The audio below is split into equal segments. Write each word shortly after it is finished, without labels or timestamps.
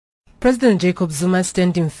President Jacob Zuma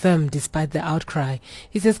standing firm despite the outcry.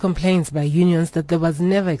 He says complaints by unions that there was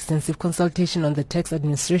never extensive consultation on the tax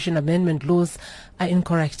administration amendment laws are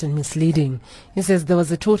incorrect and misleading. He says there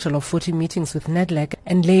was a total of 40 meetings with NEDLAC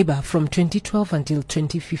and Labour from 2012 until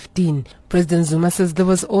 2015. President Zuma says there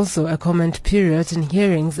was also a comment period and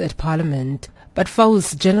hearings at Parliament. But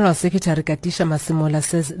FAU's General Secretary Katisha Masimola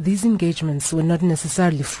says these engagements were not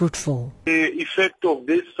necessarily fruitful. The effect of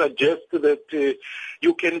this suggests that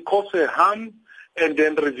you can cause a harm and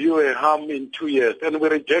then review a harm in 2 years, and we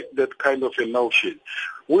reject that kind of a notion.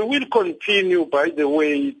 We will continue, by the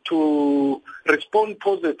way, to respond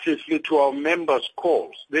positively to our members'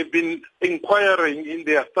 calls. They've been inquiring in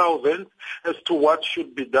their thousands as to what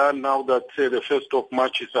should be done now that the 1st of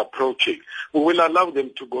March is approaching. We will allow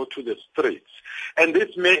them to go to the streets. And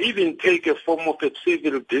this may even take a form of a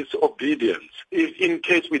civil disobedience in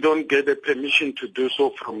case we don't get a permission to do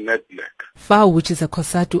so from NEDLAC. FAU, which is a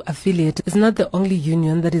COSATU affiliate, is not the only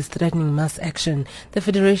union that is threatening mass action. The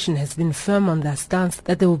federation has been firm on their stance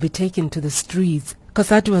that they will be taken to the streets.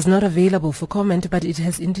 COSATU was not available for comment, but it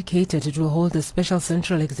has indicated it will hold a special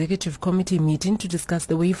Central Executive Committee meeting to discuss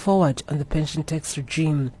the way forward on the pension tax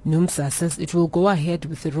regime. NUMSA says it will go ahead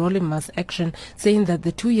with the rolling mass action, saying that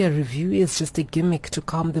the 2-year review is just a gimmick to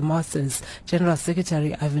calm the masses. General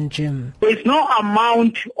Secretary Ivan Jim. There is no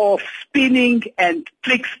amount of spinning and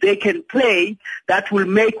tricks they can play that will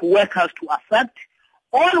make workers to accept.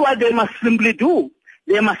 All what they must simply do,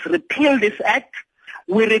 they must repeal this act.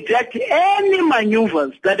 We reject any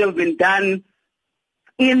maneuvers that have been done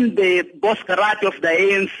in the Boscarati of the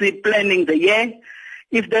ANC planning the year.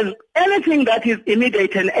 If there's anything that is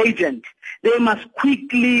immediate and urgent, they must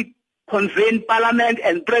quickly convene Parliament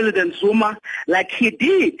and President Zuma like he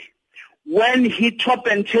did when he chopped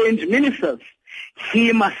and changed ministers.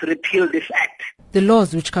 He must repeal this act. The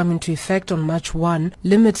laws, which come into effect on March 1,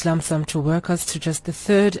 limit lump sum to workers to just a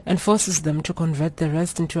third and forces them to convert the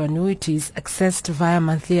rest into annuities accessed via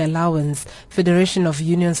monthly allowance. Federation of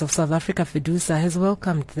Unions of South Africa, FEDUSA, has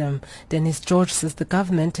welcomed them. Dennis George says the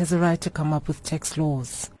government has a right to come up with tax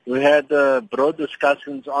laws. We had broad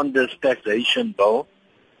discussions on this taxation bill.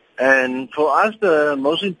 And for us, the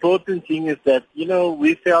most important thing is that,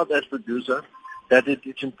 we felt as FEDUSA that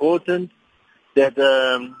it's important that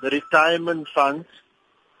the retirement funds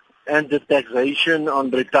and the taxation on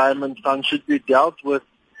retirement funds should be dealt with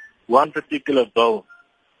one particular bill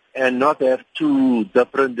and not have two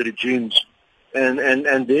different regimes.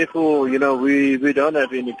 And therefore, we don't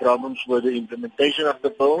have any problems with the implementation of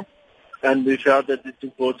the bill, and we felt that it's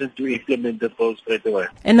important to implement the bill straight away.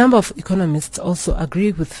 A number of economists also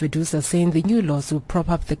agree with FEDUSA, saying the new laws will prop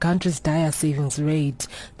up the country's dire savings rate.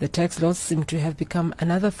 The tax laws seem to have become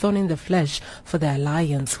another thorn in the flesh for the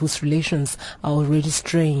alliance, whose relations are already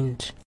strained.